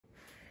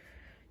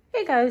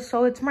Hey guys,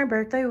 so it's my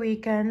birthday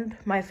weekend.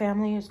 My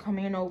family is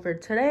coming over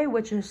today,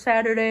 which is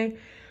Saturday.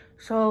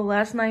 So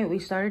last night we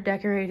started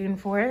decorating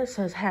for it. It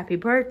says happy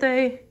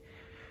birthday.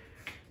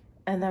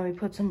 And then we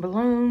put some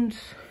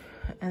balloons,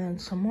 and then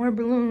some more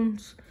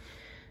balloons,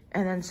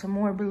 and then some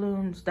more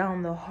balloons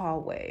down the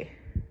hallway.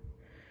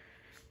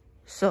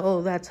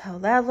 So that's how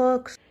that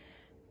looks.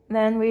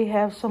 Then we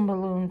have some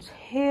balloons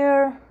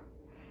here,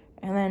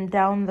 and then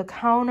down the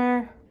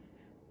counter,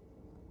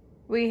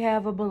 we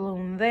have a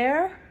balloon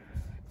there,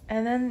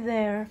 and then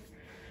there,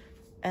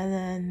 and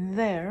then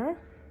there.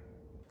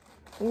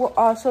 We're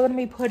also gonna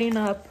be putting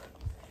up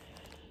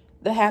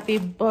the happy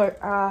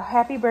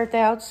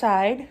birthday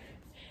outside.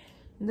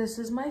 This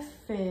is my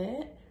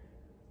fit.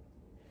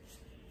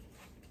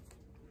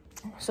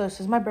 So this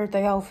is my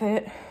birthday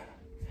outfit.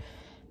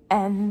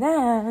 And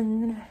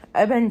then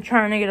I've been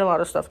trying to get a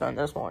lot of stuff done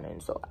this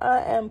morning, so I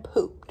am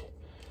pooped.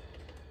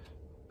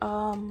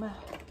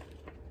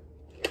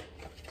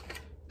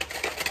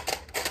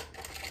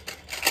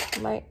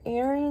 My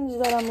earrings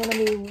that I'm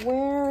gonna be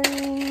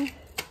wearing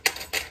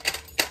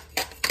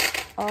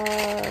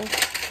are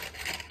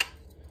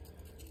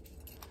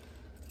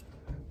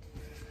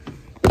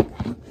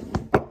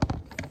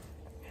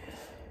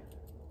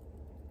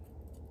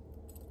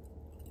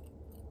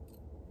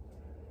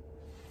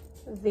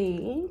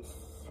these.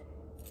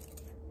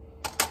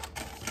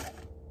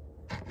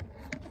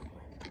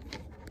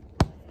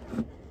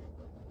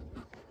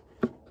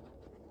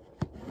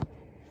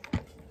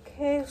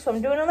 Okay, so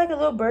I'm doing like a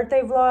little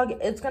birthday vlog.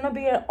 It's gonna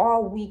be an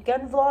all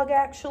weekend vlog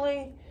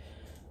actually.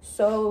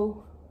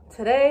 So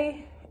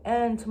today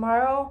and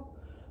tomorrow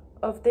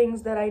of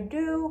things that I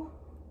do.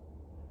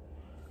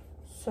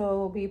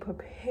 So be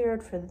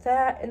prepared for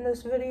that in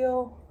this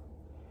video.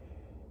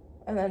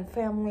 And then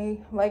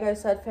family, like I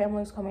said,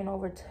 family's coming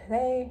over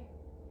today.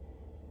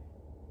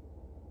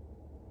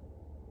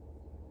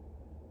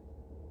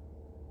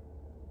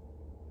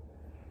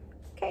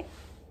 Okay.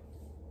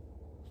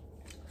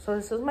 So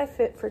this is my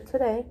fit for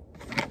today.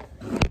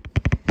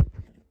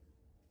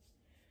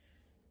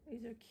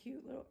 These are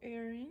cute little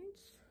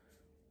earrings.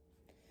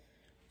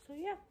 So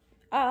yeah.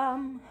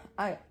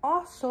 I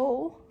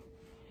also,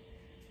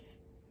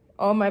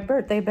 all my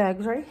birthday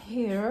bags right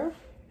here.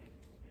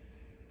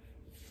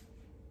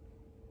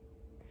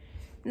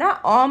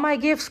 Not all my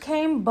gifts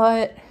came,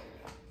 but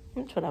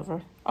it's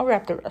whatever. I'll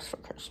wrap the rest for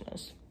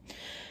Christmas.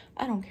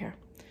 I don't care.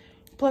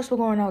 Plus, we're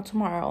going out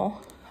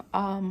tomorrow.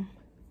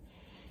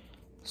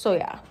 So,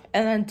 yeah.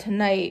 And then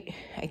tonight,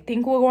 I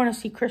think we're going to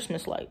see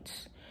Christmas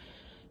lights.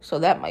 So,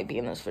 that might be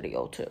in this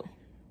video, too.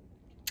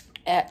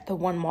 At the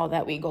one mall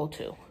that we go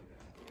to.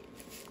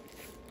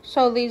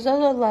 So, these are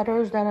the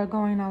letters that are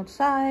going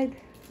outside.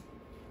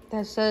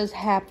 That says,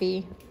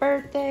 happy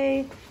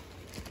birthday.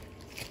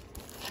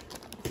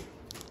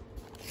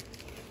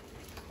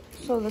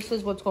 So this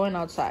is what's going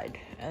outside,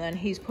 and then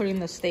he's putting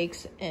the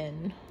stakes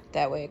in,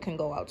 that way it can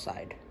go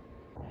outside.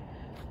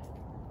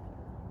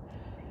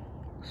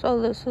 So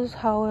this is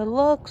how it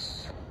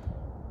looks.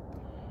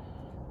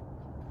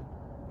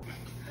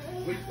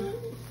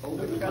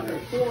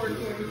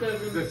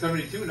 There's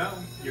 72 now,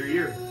 your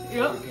year.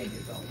 Yep.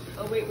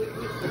 Oh wait, we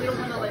don't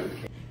want to like...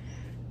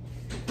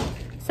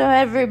 So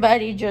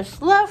everybody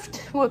just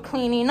left. We're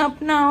cleaning up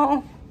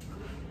now.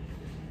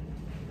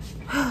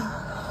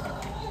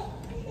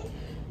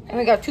 And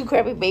we got two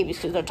crappy babies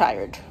because they're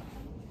tired.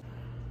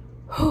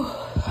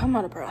 I'm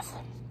out of breath.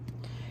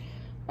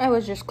 I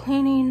was just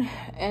cleaning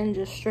and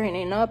just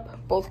straightening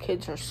up. Both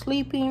kids are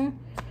sleeping.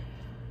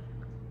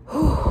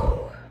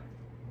 I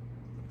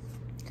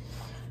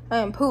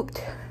am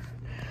pooped.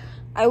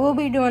 I will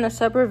be doing a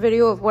separate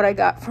video of what I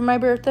got for my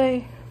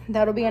birthday.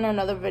 That'll be in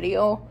another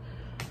video.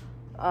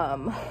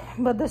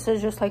 But this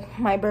is just like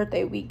my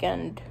birthday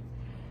weekend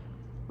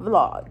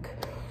vlog.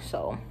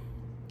 So...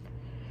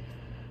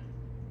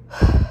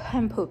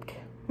 I'm pooped.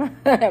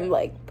 I'm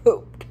like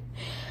pooped.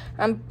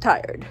 I'm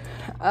tired.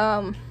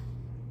 But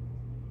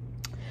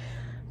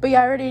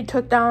yeah, I already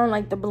took down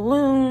like the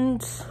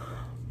balloons.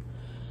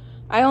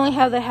 I only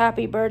have the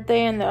happy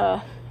birthday and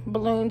the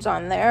balloons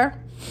on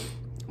there.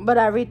 But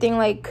everything,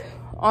 like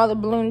all the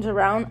balloons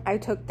around, I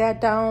took that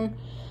down.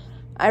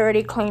 I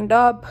already cleaned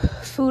up.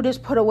 Food is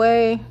put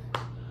away.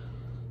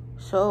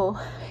 So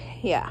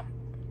yeah,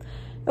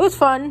 it was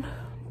fun.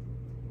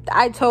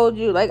 I told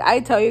you, like I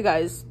tell you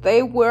guys,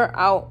 they wear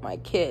out my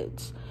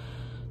kids.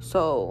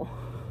 So,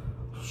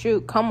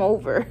 shoot, come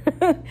over.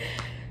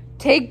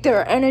 Take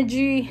their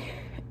energy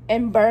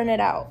and burn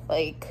it out.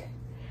 Like,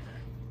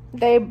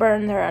 they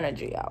burn their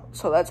energy out.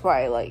 So that's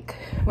why I like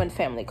when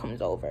family comes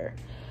over.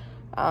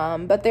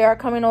 But they are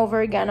coming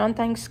over again on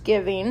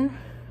Thanksgiving.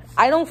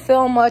 I don't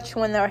film much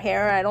when they're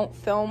here. I don't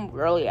film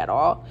really at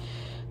all.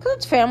 Because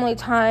it's family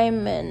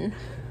time and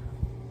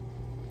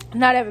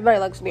not everybody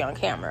likes to be on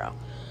camera.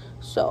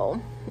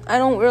 So, I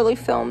don't really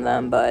film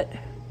them, but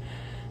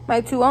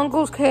my two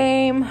uncles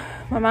came,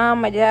 my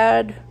mom, my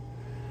dad,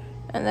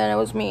 and then it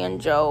was me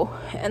and Joe,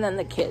 and then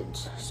the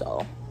kids.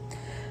 So,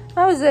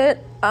 that was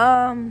it.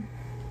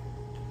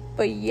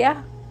 But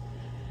yeah.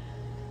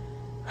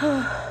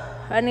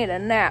 I need a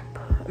nap.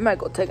 I might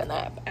go take a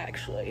nap,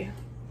 actually.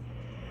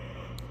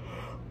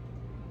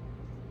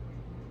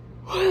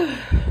 I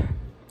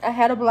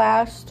had a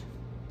blast.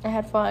 I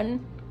had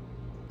fun.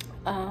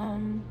 I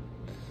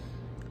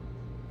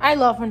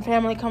love when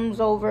family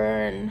comes over,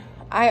 and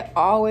I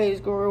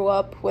always grew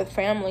up with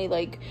family.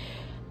 Like,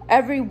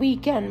 every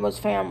weekend was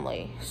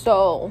family.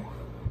 So,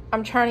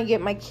 I'm trying to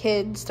get my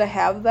kids to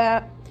have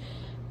that.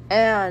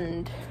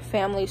 And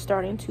family's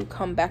starting to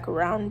come back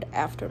around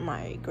after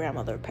my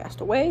grandmother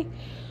passed away.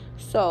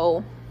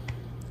 So,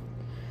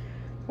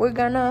 we're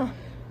gonna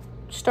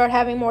start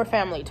having more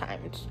family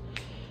times.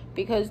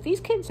 Because these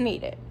kids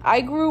need it.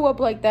 I grew up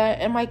like that,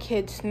 and my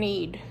kids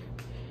need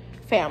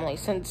family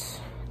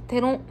since they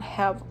don't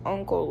have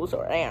uncles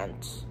or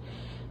aunts.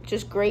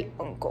 Just great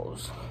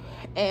uncles.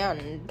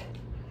 And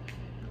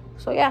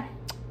so, yeah.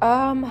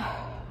 I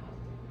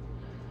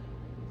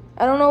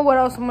don't know what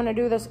else I'm going to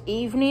do this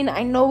evening.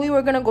 I know we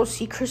were going to go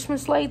see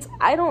Christmas lights.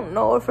 I don't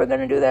know if we're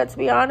going to do that, to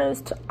be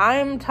honest.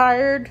 I'm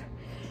tired,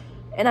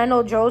 and I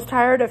know Joe's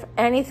tired. If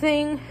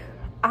anything,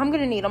 I'm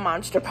going to need a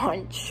Monster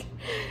Punch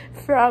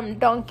from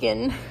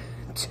Dunkin'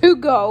 to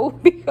go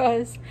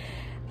because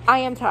I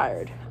am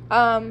tired.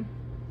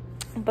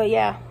 But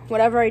yeah,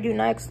 whatever I do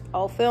next,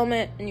 I'll film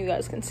it and you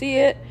guys can see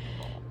it.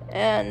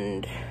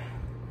 And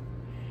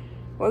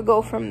we'll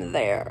go from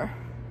there.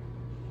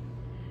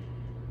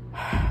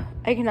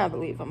 I cannot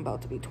believe I'm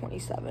about to be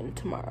 27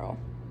 tomorrow.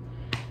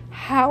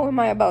 How am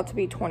I about to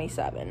be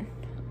 27?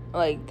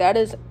 Like, that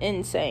is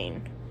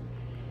insane.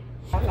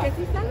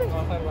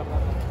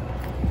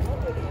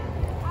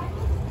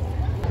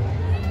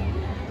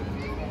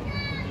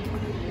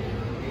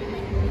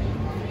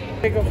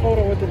 Take a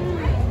photo with the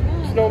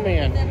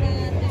snowman.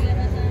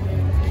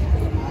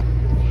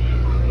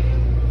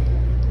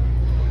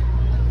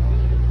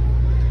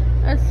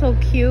 That's so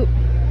cute.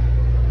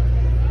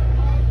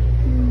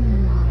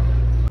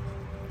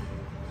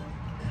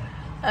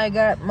 I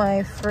got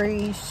my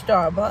free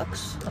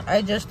Starbucks.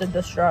 I just did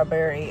the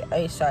strawberry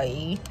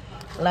acai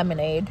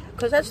lemonade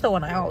because that's the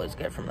one I always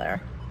get from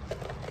there.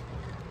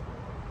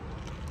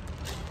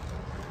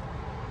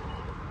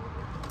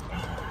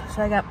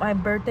 So I got my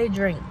birthday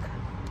drink.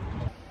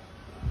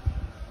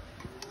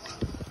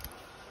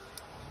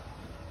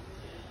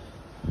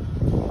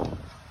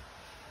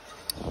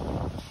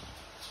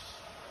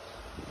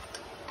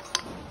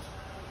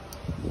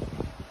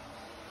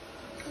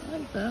 I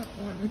like that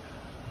one.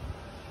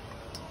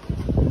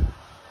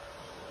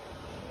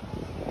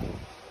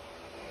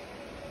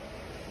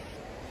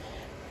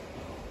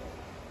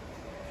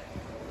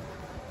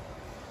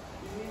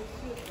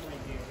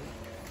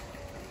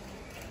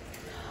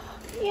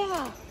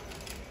 Yeah.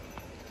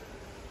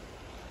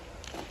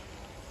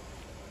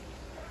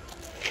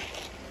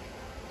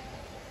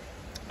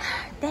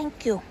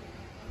 Thank you.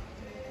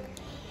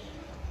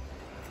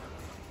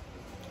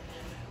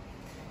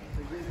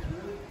 You're really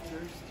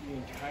thirsty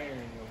and tired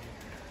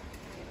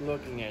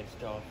looking at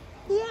stuff.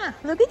 Yeah,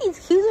 look at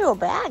these cute little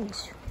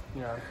bags.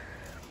 Yeah.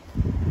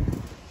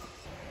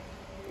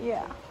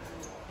 Yeah.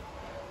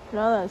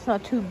 Now that it's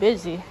not too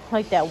busy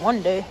like that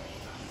one day.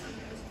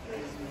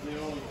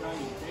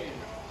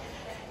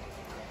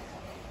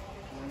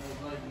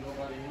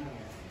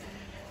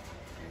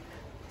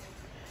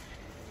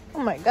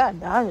 Oh my god,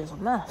 that is a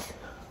mess.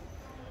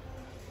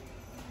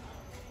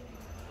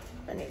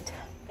 I need to.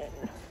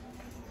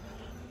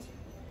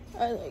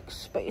 I like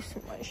space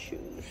in my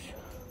shoes.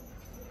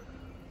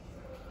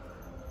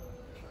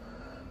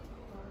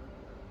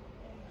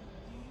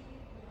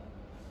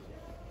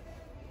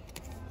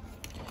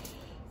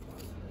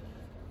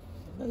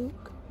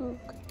 Look,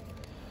 look.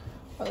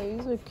 Oh,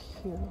 these are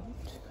cute.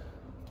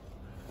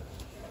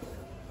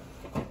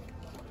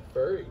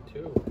 Furry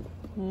too.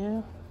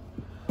 Yeah.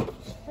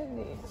 Try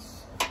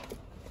these.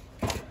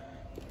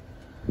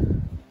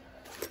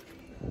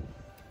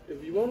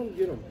 If you want them,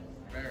 get them.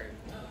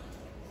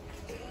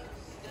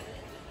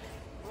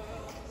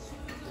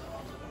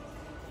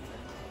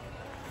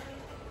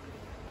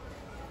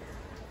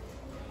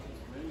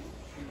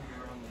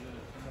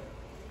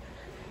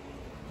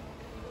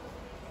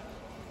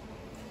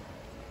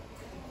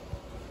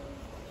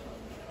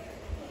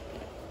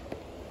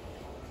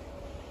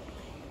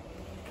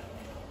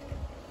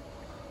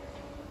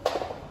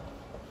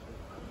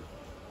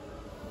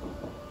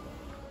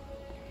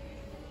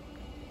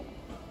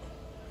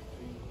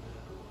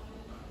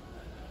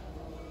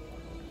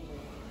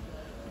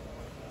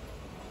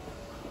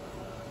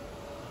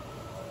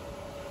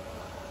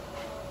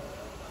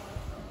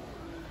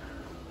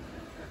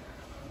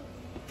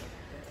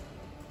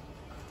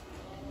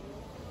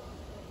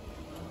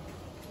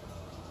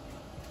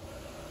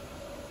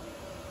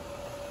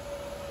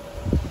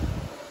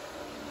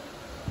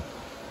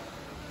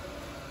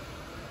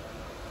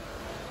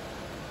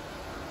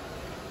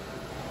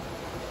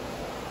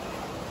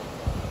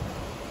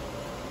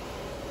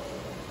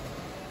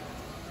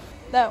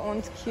 That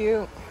one's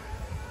cute.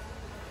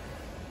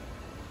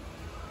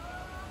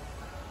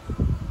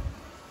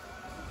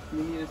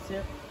 You need a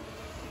sip?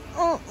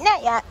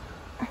 Not yet.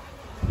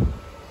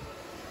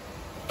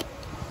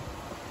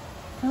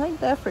 I like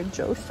that for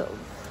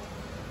Joseph.